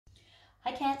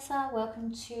Hi Cancer,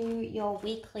 welcome to your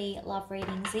weekly love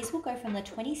readings. These will go from the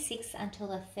 26th until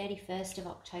the 31st of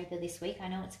October this week. I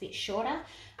know it's a bit shorter,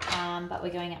 but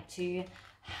we're going up to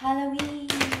Halloween.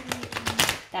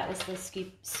 That was the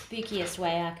spookiest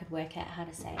way I could work out how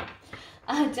to say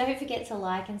it. Don't forget to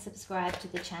like and subscribe to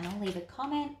the channel. Leave a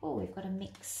comment. Oh, we've got a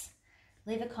mix.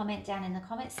 Leave a comment down in the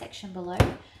comment section below.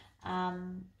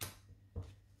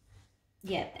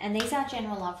 Yeah, and these are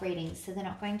general love readings, so they're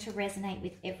not going to resonate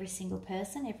with every single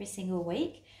person every single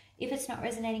week. If it's not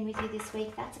resonating with you this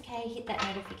week, that's okay. Hit that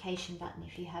notification button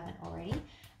if you haven't already,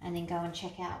 and then go and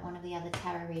check out one of the other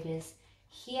tarot readers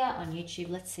here on YouTube.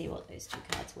 Let's see what those two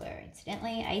cards were.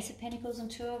 Incidentally, Ace of Pentacles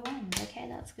and Two of Wands. Okay,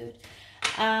 that's good.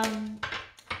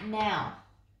 Now,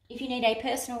 if you need a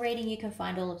personal reading, you can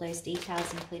find all of those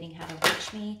details, including how to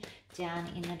reach me, down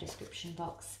in the description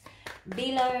box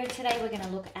below. Today we're going to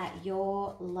look at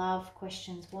your love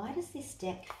questions. Why does this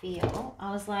deck feel?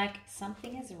 I was like,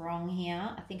 something is wrong here.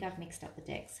 I think I've mixed up the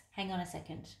decks. Hang on a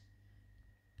second.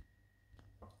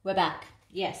 We're back.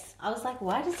 Yes. I was like,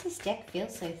 why does this deck feel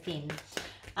so thin?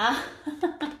 All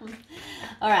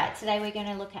right. Today we're going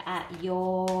to look at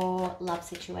your love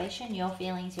situation, your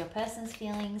feelings, your person's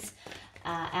feelings,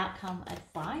 outcome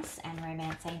advice, and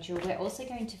romance angel. We're also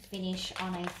going to finish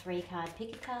on a 3-card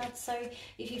pick a card. So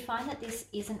if you find that this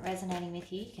isn't resonating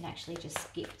with you, you can actually just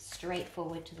skip straight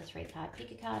forward to the 3-card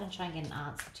pick a card and try and get an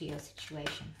answer to your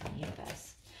situation from the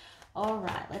universe. All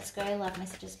right, let's go. Love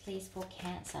messages, please, for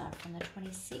Cancer from the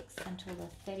 26th until the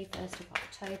 31st of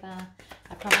October.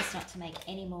 I promise not to make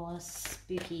any more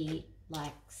spooky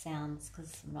like sounds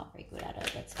because I'm not very good at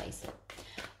it, let's face it.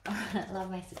 All right, love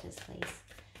messages, please.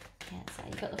 Cancer.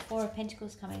 You've got the 4 of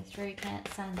Pentacles coming through,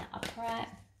 Cancer, in the upright.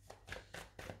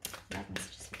 Love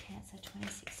messages for Cancer,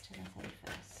 26th to the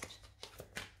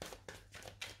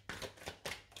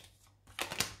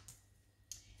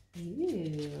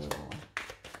 31st. Ooh.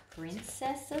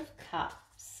 Princess of Cups.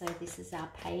 So this is our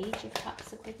Page of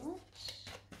Cups equivalent.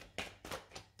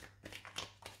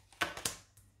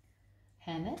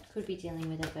 Hermit. Could be dealing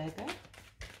with a Virgo.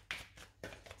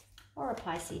 Or a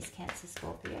Pisces, Cancer,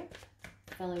 Scorpio.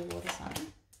 Fellow water sign.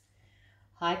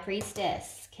 High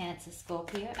Priestess, Cancer,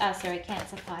 Scorpio.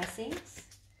 Cancer, Pisces.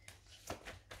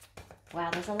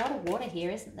 Wow, there's a lot of water here,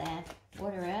 isn't there?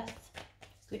 Water, Earth.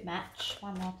 Good match.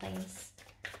 One more, please,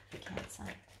 for Cancer.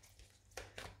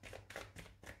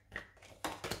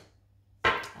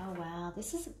 Oh, wow.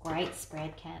 This is a great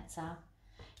spread, Cancer.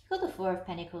 You've got the 4 of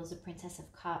Pentacles, the Princess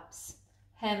of Cups,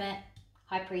 Hermit,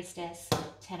 High Priestess,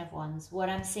 10 of Wands. What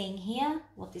I'm seeing here,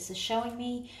 what this is showing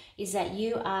me, is that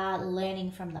you are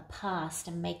learning from the past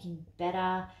and making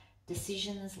better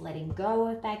decisions, letting go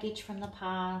of baggage from the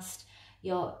past.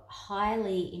 You're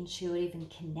highly intuitive and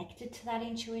connected to that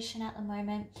intuition at the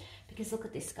moment, because look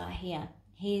at this guy here.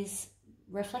 He's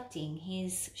reflecting,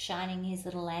 he's shining his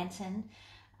little lantern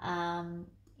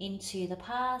into the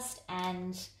past,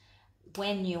 and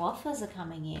when new offers are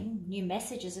coming in, new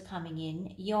messages are coming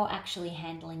in, you're actually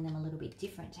handling them a little bit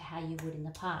different to how you would in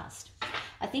the past.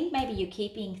 I think maybe you're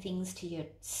keeping things to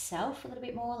yourself a little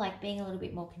bit more, like being a little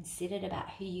bit more considerate about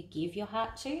who you give your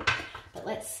heart to. But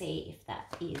let's see if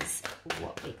that is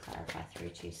what we clarify through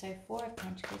to. So 4 of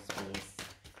Pentacles, please.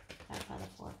 Clarify the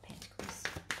 4 of Pentacles.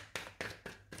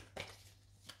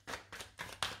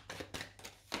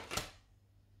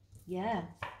 Yeah.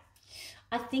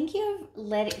 I think you've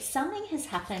let it, something has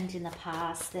happened in the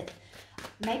past that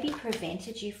maybe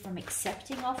prevented you from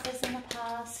accepting offers in the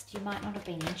past. You might not have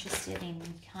been interested in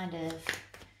kind of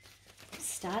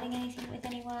starting anything with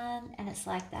anyone, and it's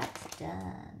like, that's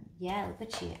done. Yeah, look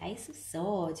at you, Ace of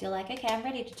Swords. You're like, okay, I'm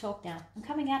ready to talk now. I'm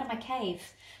coming out of my cave.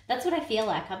 That's what I feel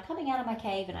like. I'm coming out of my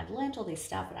cave and I've learned all this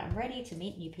stuff and I'm ready to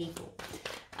meet new people.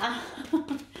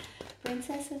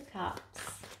 Princess of Cups.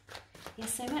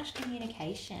 There's so much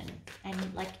communication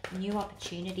and like new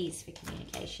opportunities for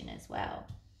communication as well.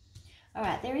 All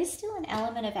right, there is still an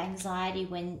element of anxiety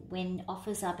when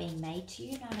offers are being made to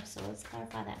you. 9 of Swords,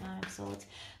 clarify that 9 of Swords.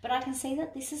 But I can see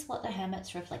that this is what the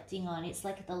Hermit's reflecting on. It's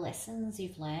like the lessons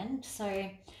you've learned. So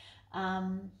I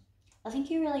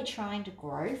think you're really trying to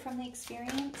grow from the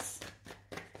experience.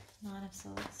 9 of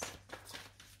Swords.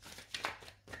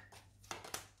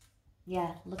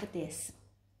 Yeah, look at this.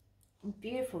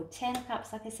 Beautiful. 10 of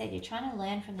Cups, like I said, you're trying to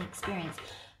learn from the experience.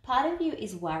 Part of you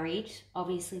is worried,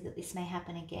 obviously, that this may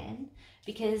happen again,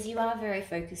 because you are very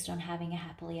focused on having a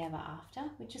happily ever after,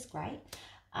 which is great.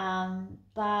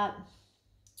 But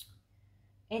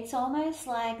it's almost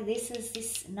like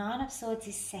this 9 of Swords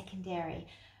is secondary.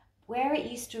 Where it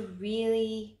used to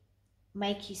really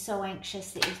make you so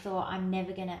anxious that you thought, I'm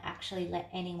never going to actually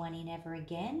let anyone in ever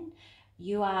again,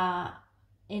 you are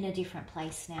in a different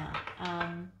place now.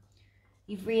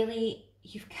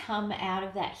 You've come out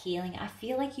of that healing. I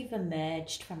feel like you've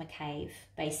emerged from a cave,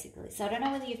 basically. So I don't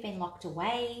know whether you've been locked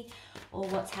away or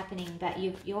what's happening, but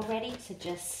you're ready to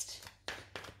just,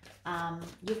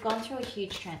 you've gone through a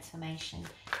huge transformation.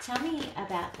 Tell me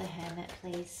about the Hermit,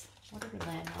 please. What did we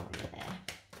learn while we were there?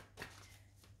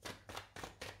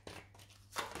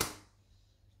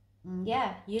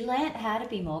 Yeah, you learned how to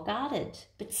be more guarded,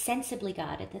 but sensibly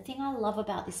guarded. The thing I love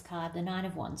about this card, the Nine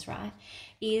of Wands, right,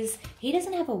 is he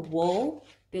doesn't have a wall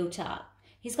built up.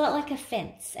 He's got like a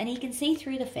fence, and he can see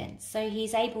through the fence. So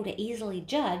he's able to easily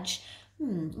judge,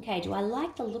 okay, do I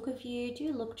like the look of you? Do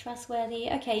you look trustworthy?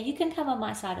 Okay, you can cover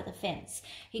my side of the fence.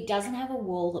 He doesn't have a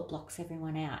wall that blocks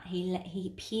everyone out.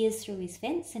 He peers through his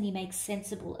fence and he makes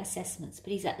sensible assessments,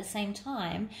 but he's at the same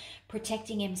time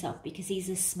protecting himself because he's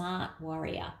a smart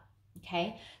warrior.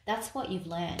 Okay, that's what you've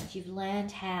learned. You've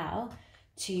learned how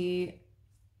to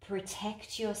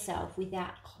protect yourself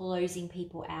without closing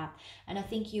people out. And I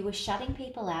think you were shutting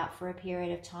people out for a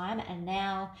period of time, and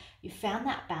now you've found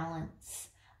that balance.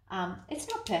 It's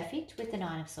not perfect with the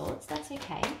Nine of Swords, that's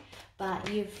okay, but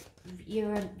you've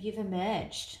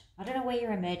emerged. I don't know where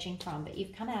you're emerging from, but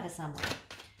you've come out of somewhere.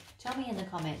 Tell me in the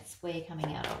comments where you're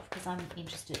coming out of, because I'm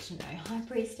interested to know. High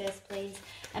Priestess, please.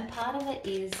 And part of it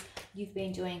is you've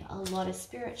been doing a lot of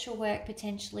spiritual work,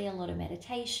 potentially a lot of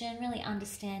meditation, really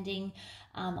understanding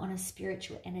on a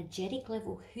spiritual, energetic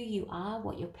level who you are,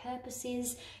 what your purpose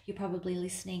is. You're probably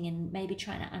listening and maybe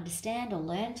trying to understand or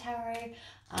learn tarot.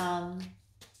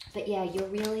 But yeah, you're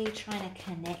really trying to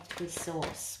connect with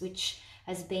Source, which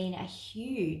has been a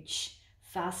huge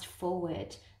fast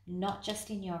forward, not just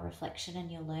in your reflection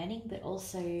and your learning, but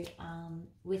also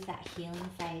with that healing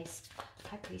phase.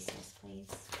 High Priestess, please.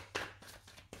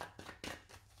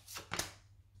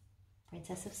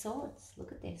 Princess of Swords.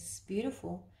 Look at this.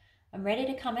 Beautiful. I'm ready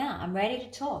to come out. I'm ready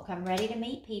to talk. I'm ready to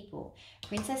meet people.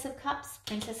 Princess of Cups,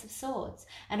 Princess of Swords.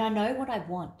 And I know what I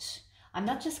want. I'm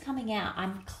not just coming out.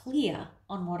 I'm clear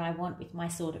on what I want with my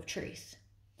sword of truth.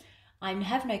 I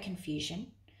have no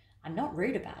confusion. I'm not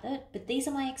rude about it, but these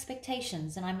are my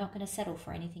expectations and I'm not going to settle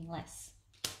for anything less.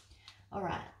 All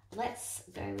right, let's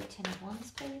go with Ten of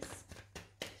Wands, please.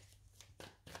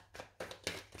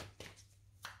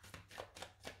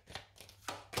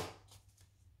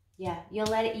 Yeah, you're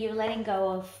letting go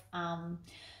of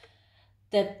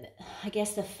I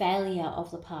guess the failure of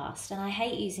the past. And I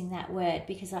hate using that word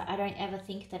because I don't ever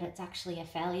think that it's actually a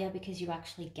failure, because you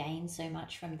actually gain so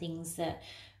much from things that,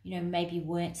 you know, maybe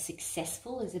weren't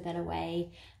successful is a better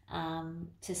way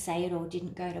to say it, or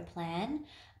didn't go to plan.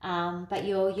 But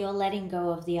you're letting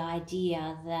go of the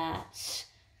idea that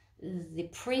the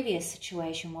previous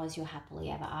situation was your happily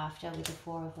ever after, with the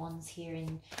Four of Wands here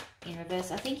in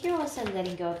reverse. I think you're also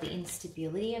letting go of the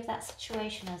instability of that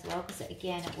situation as well, because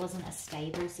again, it wasn't a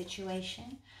stable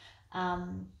situation.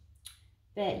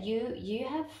 But you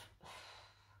have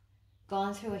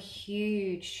gone through a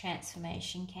huge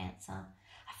transformation, Cancer.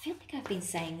 I feel like I've been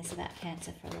saying this about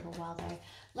Cancer for a little while though.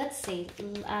 Let's see,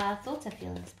 thoughts and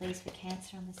feelings please for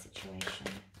Cancer on this situation.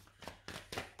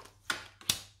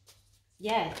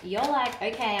 Yeah, you're like,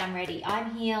 okay, I'm ready,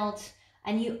 I'm healed.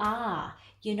 And you are.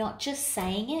 You're not just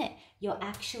saying it, you're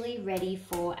actually ready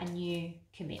for a new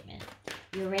commitment.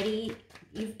 You're ready,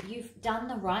 you've done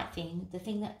the right thing, the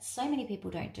thing that so many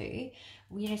people don't do.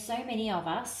 You know, so many of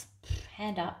us,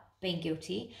 hand up, being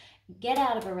guilty, get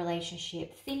out of a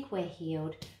relationship, think we're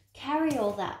healed, carry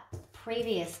all that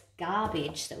previous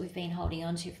garbage that we've been holding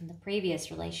on to from the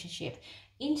previous relationship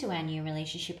into our new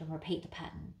relationship and repeat the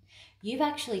pattern. You've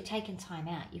actually taken time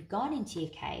out. You've gone into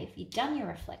your cave. You've done your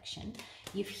reflection.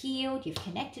 You've healed. You've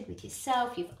connected with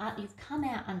yourself. You've come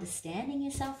out understanding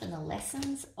yourself and the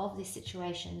lessons of this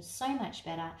situation so much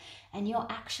better. And you're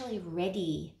actually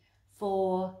ready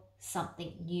for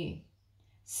something new.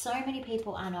 So many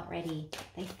people are not ready.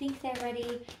 They think they're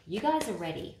ready. You guys are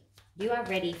ready. You are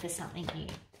ready for something new.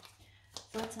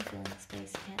 Thoughts and feelings,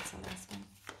 please. Cancel last one.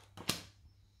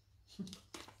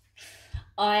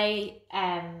 I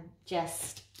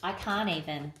can't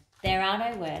even. There are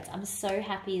no words. I'm so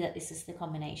happy that this is the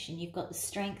combination. You've got the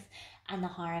Strength and the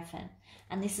Hierophant.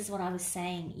 And this is what I was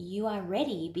saying. You are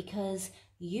ready because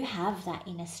you have that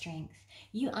inner strength.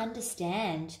 You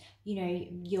understand, you know,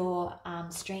 your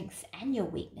strengths and your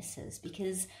weaknesses,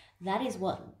 because that is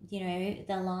what, you know,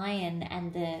 the lion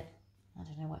and the, I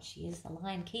don't know what she is, the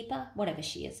lion keeper, whatever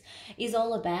she is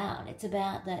all about. It's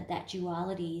about that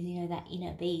duality, you know, that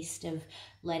inner beast of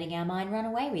letting our mind run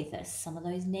away with us, some of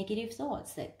those negative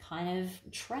thoughts that kind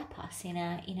of trap us in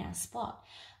our spot.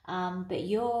 But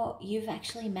you've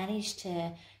actually managed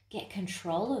to get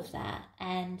control of that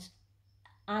and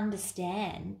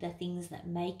understand the things that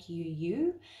make you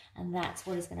you, and that's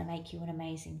what is going to make you an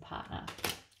amazing partner.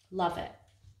 Love it.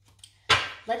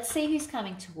 Let's see who's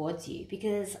coming towards you,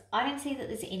 because I don't see that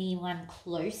there's anyone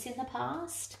close in the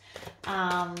past.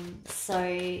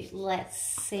 So let's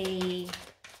see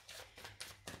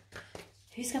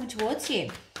who's coming towards you.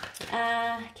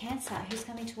 Cancer, who's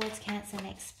coming towards Cancer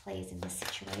next, please, in this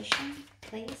situation,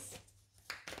 please?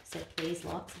 I said please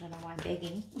lots, I don't know why I'm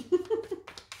begging.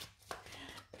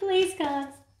 Please,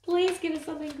 cards, please give us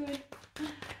something good.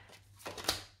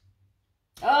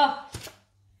 Oh,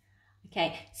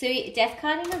 okay, so Death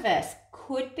card in reverse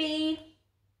could be,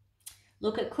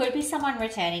 look, it could be someone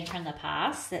returning from the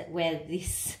past where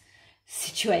this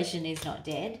situation is not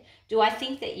dead. Do I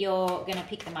think that you're going to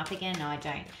pick them up again? No, I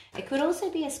don't. It could also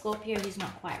be a Scorpio who's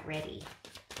not quite ready.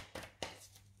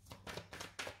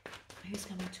 Who's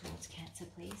coming towards Cancer,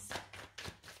 please?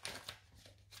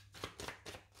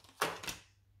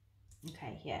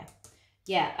 Okay, yeah.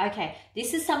 Yeah, okay.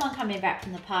 This is someone coming back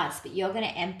from the past, but you're going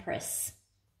to Empress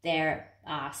their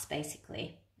ass,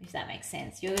 basically, if that makes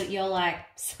sense. You're like,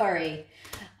 sorry,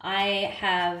 I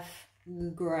have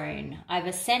grown. I've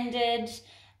ascended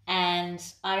and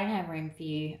I don't have room for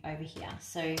you over here.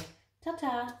 So,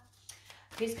 ta-ta.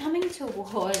 Who's coming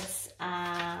towards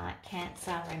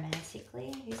Cancer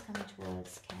romantically? Who's coming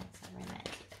towards Cancer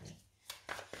romantically?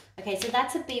 Okay, so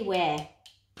that's a beware.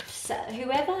 So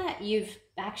whoever you've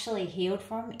actually healed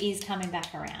from is coming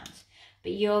back around.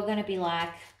 But you're going to be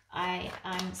like,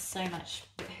 I'm so much...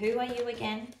 Who are you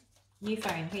again? New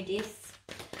phone. Who dis?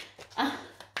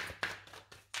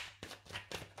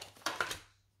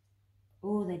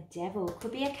 Oh, the Devil.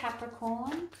 Could be a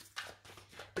Capricorn.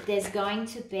 But there's going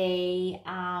to be...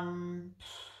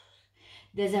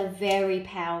 there's a very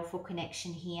powerful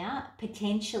connection here.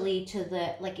 Potentially to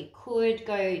the... Like, it could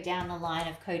go down the line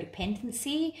of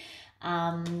codependency.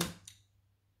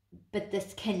 But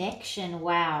this connection,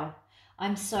 wow.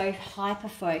 I'm so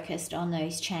hyper-focused on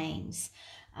those chains.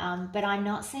 But I'm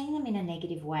not seeing them in a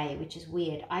negative way, which is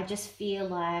weird. I just feel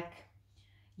like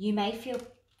you may feel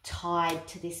tied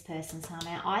to this person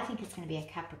somehow. I think it's going to be a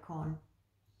Capricorn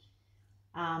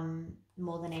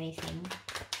more than anything.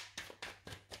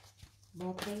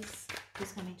 More, please.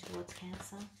 Who's coming towards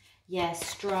Cancer? Yeah,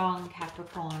 strong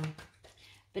Capricorn.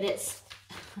 But it's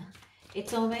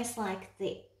almost like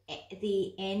the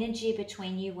energy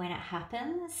between you when it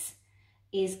happens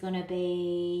is going to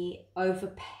be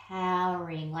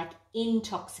overpowering, like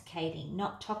intoxicating,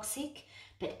 not toxic,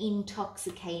 but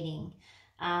intoxicating.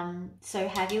 So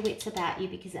have your wits about you,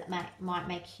 because it might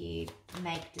make you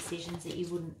make decisions that you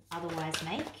wouldn't otherwise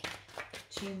make.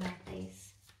 2 more,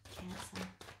 please, Cancer.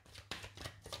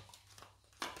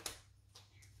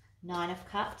 9 of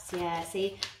Cups, yeah.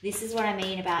 See, this is what I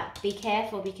mean about be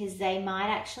careful, because they might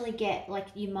actually get, like,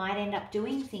 you might end up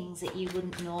doing things that you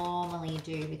wouldn't normally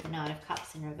do with the 9 of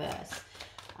Cups in reverse.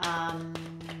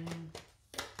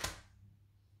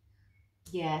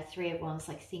 Yeah, 3 of Wands,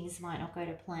 like things might not go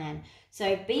to plan.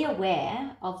 So be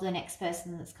aware of the next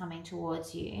person that's coming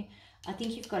towards you. I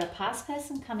think you've got a past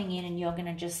person coming in and you're going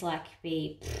to just like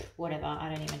be, whatever, I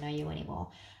don't even know you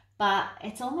anymore. But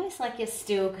it's almost like you're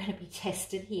still going to be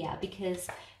tested here, because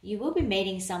you will be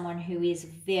meeting someone who is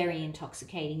very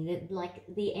intoxicating. Like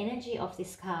the energy of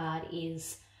this card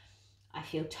is, I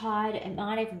feel tired. It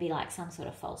might even be like some sort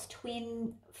of false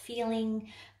twin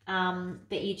feeling.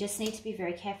 But you just need to be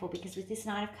very careful, because with this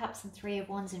 9 of Cups and 3 of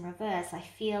Wands in reverse, I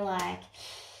feel like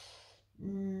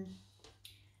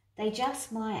they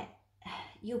just might,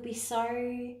 you'll be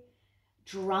so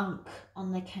drunk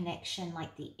on the connection,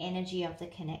 like the energy of the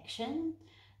connection,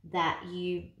 that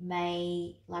you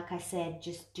may, like I said,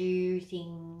 just do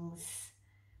things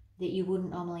that you wouldn't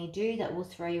normally do that will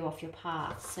throw you off your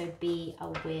path. So be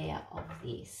aware of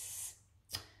this.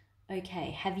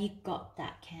 Okay, have you got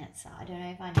that, Cancer? I don't know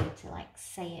if I need to like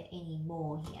say it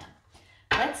anymore here.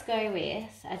 Let's go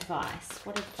with advice.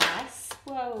 What advice?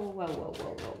 Whoa, whoa, whoa,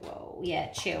 whoa, whoa, whoa.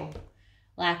 Yeah, chill.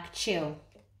 Like, chill.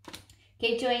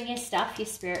 Keep doing your stuff, your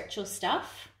spiritual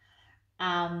stuff,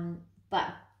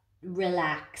 but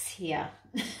relax here.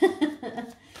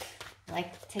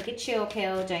 Like, take a chill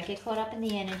pill. Don't get caught up in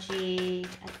the energy.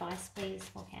 Advice, please,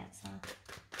 for Cancer.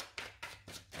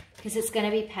 Because it's going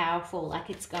to be powerful. Like,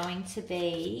 it's going to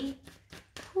be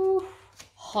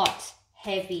hot,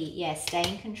 heavy. Yeah, stay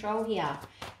in control here.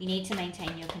 You need to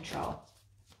maintain your control.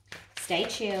 Stay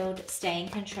chilled. Stay in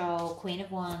control. Queen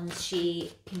of Wands.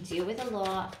 She can deal with a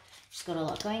lot. She's got a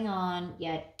lot going on.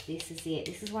 Yeah, this is it.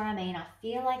 This is what I mean. I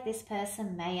feel like this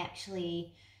person may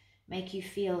actually make you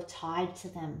feel tied to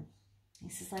them.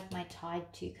 This is like my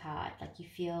tied to card. Like you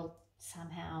feel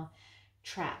somehow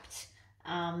trapped.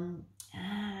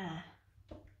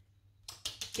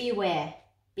 Be aware.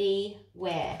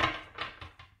 Beware.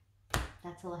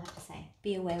 That's all I have to say.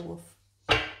 Be a werewolf.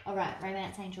 All right,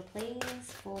 romance angel, please,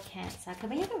 for Cancer. Can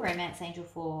we have a romance angel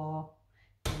for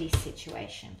this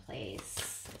situation,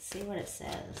 please? Let's see what it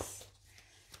says.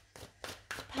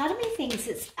 Part of me thinks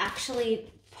it's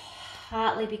actually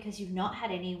partly because you've not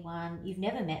had anyone, you've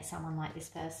never met someone like this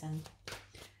person.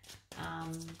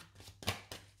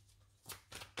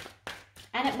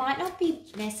 And it might not be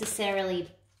necessarily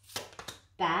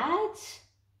bad,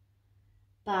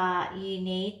 but you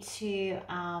need to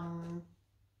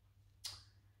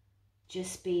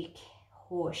just be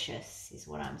cautious is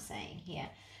what I'm saying here.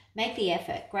 Make the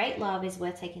effort. Great love is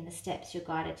worth taking the steps you're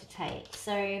guided to take.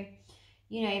 So,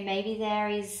 you know, maybe there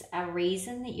is a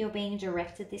reason that you're being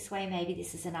directed this way. Maybe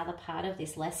this is another part of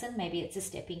this lesson. Maybe it's a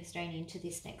stepping stone into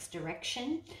this next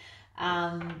direction.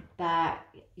 But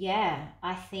yeah,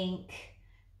 I think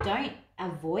don't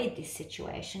avoid this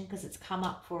situation because it's come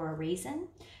up for a reason,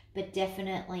 but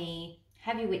definitely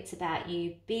have your wits about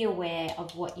you. Be aware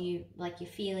of what you like, your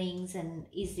feelings, and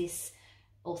is this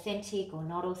authentic or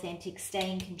not authentic?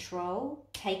 Stay in control.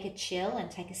 Take a chill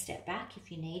and take a step back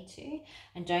if you need to,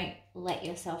 and don't let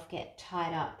yourself get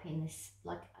tied up in this,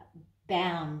 like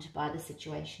bound by the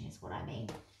situation is what I mean.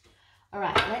 All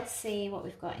right, let's see what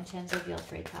we've got in terms of your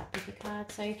 3-card picker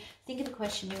card. So think of a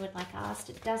question you would like asked.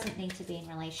 It doesn't need to be in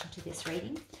relation to this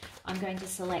reading. I'm going to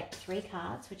select 3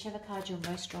 cards. Whichever card you're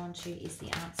most drawn to is the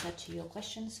answer to your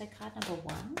question. So card number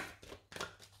 1.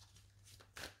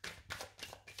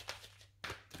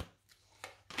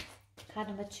 Card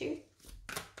number 2.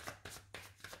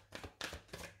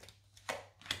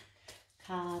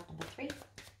 Card number 3.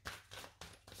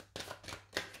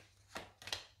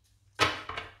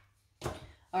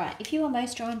 All right, if you are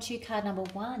most drawn to card number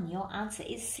 1, your answer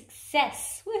is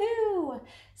success. Woohoo!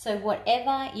 So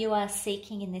whatever you are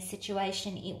seeking in this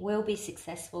situation, it will be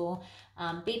successful.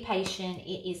 Be patient,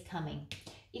 it is coming.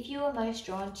 If you are most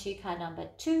drawn to card number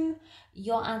 2,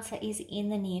 your answer is in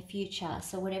the near future.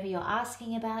 So whatever you're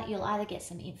asking about, you'll either get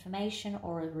some information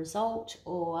or a result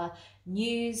or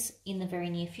news in the very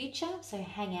near future. So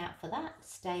hang out for that.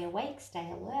 Stay awake, stay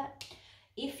alert.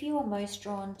 If you are most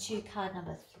drawn to card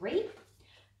number 3,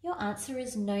 your answer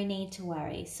is no need to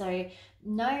worry. So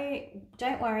no,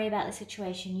 don't worry about the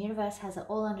situation. Universe has it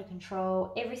all under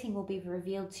control. Everything will be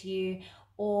revealed to you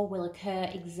or will occur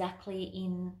exactly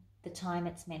in the time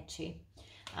it's meant to.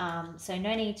 So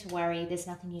no need to worry. There's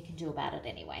nothing you can do about it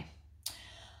anyway.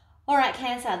 All right,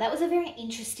 Cancer, that was a very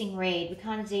interesting read. We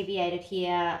kind of deviated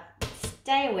here.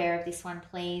 Stay aware of this one,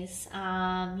 please.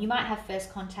 You might have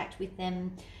first contact with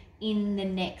them in the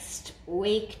next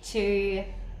week too.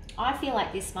 I feel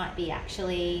like this might be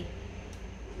actually,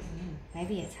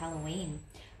 maybe it's Halloween.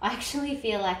 I actually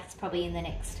feel like it's probably in the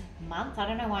next month. I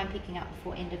don't know why I'm picking up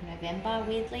before end of November,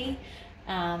 weirdly.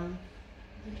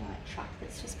 There's a giant truck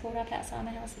that's just pulled up outside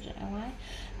my house. I don't know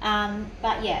why.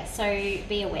 But yeah, so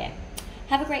be aware.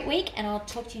 Have a great week and I'll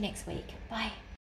talk to you next week. Bye.